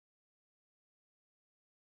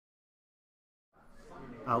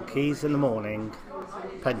Alkies in the morning,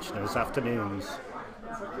 pensioners afternoons,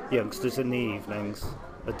 youngsters in the evenings,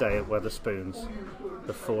 a day at Wetherspoons.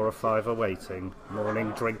 The 4 or 5 are waiting,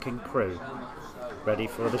 morning drinking crew, ready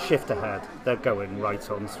for the shift ahead, they're going right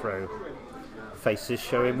on through. Faces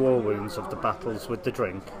showing war wounds of the battles with the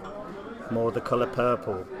drink, more the colour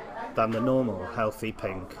purple than the normal healthy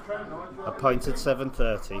pink. A pint at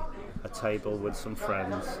 7:30, a table with some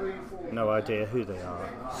friends, no idea who they are,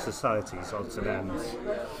 society's odds and ends.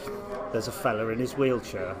 There's a fella in his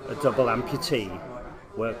wheelchair, a double amputee,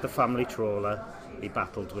 worked the family trawler, he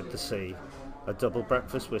battled with the sea. A double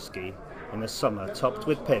breakfast whiskey, in the summer topped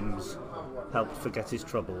with Pimm's, helped forget his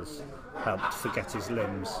troubles, helped forget his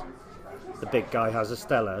limbs. The big guy has a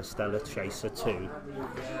Stella chaser too.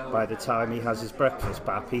 By the time he has his breakfast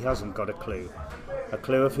bap, he hasn't got a clue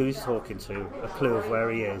of who he's talking to, a clue of where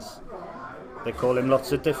he is. They call him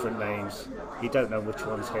lots of different names, you don't know which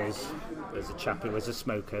one's his. There's a chap who is a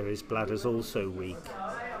smoker, his bladder's also weak.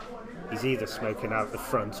 He's either smoking out the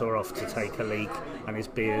front or off to take a leak, and his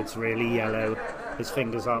beard's really yellow, his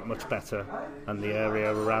fingers aren't much better, and the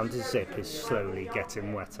area around his zip is slowly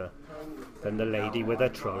getting wetter. Then the lady with her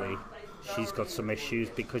trolley, she's got some issues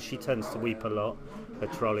because she tends to weep a lot. Her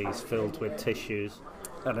trolley is filled with tissues,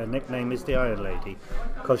 and her nickname is the Iron Lady,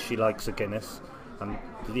 because she likes a Guinness, and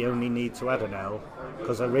they only need to add an L,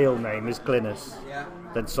 because her real name is Glynis.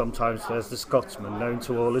 Then sometimes there's the Scotsman, known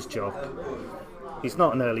to all as Jock. He's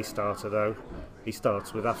not an early starter though, he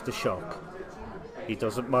starts with aftershock. He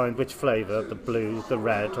doesn't mind which flavour, the blue, the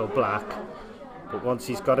red or black, but once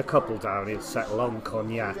he's got a couple down he'll settle on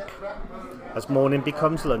cognac. As morning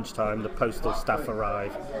becomes lunchtime, the postal staff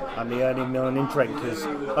arrive, and the early morning drinkers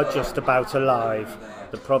are just about alive.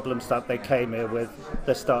 The problems that they came here with,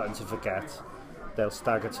 they're starting to forget. They'll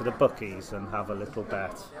stagger to the bookies and have a little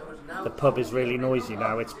bet. The pub is really noisy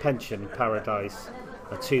now, it's pension paradise.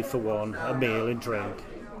 A 2 for 1, a meal and drink.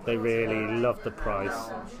 They really love the price,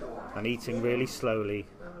 and eating really slowly.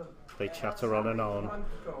 They chatter on and on,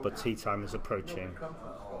 but tea time is approaching.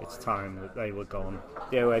 It's time that they were gone.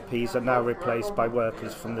 The OAPs are now replaced by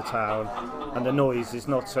workers from the town, and the noise is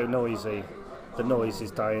not so noisy. The noise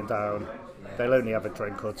is dying down. They'll only have a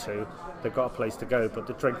drink or two. They've got a place to go, but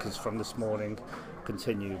the drinkers from this morning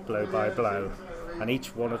continue blow by blow, and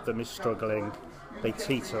each one of them is struggling. They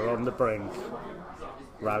teeter on the brink,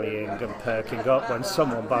 rallying and perking up when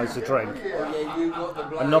someone buys a drink.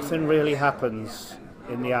 And nothing really happens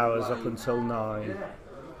in the hours up until 9.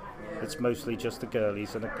 It's mostly just the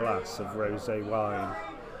girlies and a glass of rosé wine.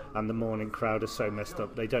 And the morning crowd are so messed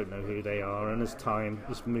up they don't know who they are, and as time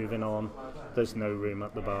is moving on, there's no room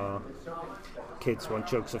at the bar. Kids want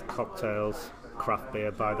jugs of cocktails, craft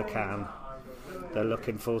beer by the can. They're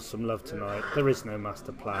looking for some love tonight. There is no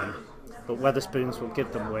master plan, but Wetherspoons will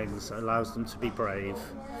give them wings, allows them to be brave.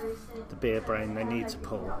 The beer brain they need to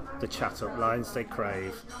pull, the chat-up lines they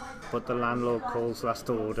crave, but the landlord calls last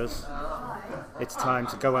orders. It's time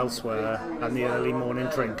to go elsewhere, and the early morning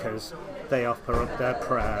drinkers, they offer up their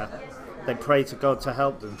prayer. They pray to God to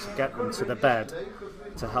help them, to get them to the bed,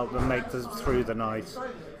 to help them make it through the night.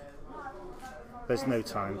 There's no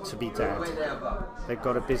time to be dead. They've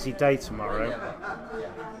got a busy day tomorrow,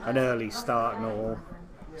 an early start and all.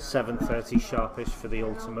 7:30 sharpish for the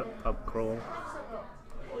ultimate pub crawl.